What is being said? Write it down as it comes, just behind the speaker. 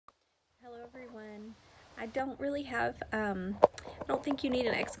everyone. I don't really have, I don't think you need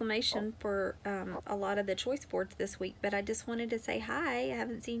an exclamation for a lot of the choice boards this week, but I just wanted to say hi. I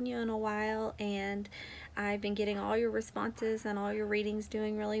haven't seen you in a while, and I've been getting all your responses and all your readings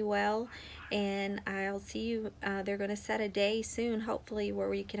doing really well, and I'll see you. They're going to set a day soon, hopefully, where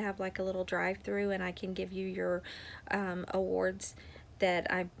we can have like a little drive-through and I can give you your awards that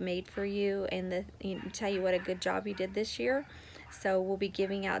I've made for you and tell you what a good job you did this year. So we'll be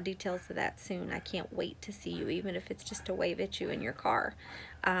giving out details of that soon. I can't wait to see you, even if it's just to wave at you in your car.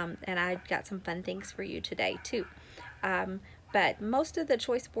 And I've got some fun things for you today too. But most of the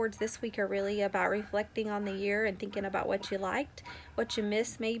choice boards this week are really about reflecting on the year and thinking about what you liked, what you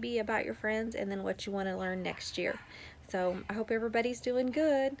missed maybe about your friends, and then what you want to learn next year. So I hope everybody's doing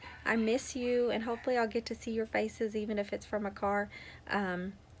good. I miss you, and hopefully I'll get to see your faces, even if it's from a car,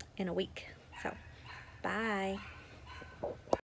 in a week. So bye.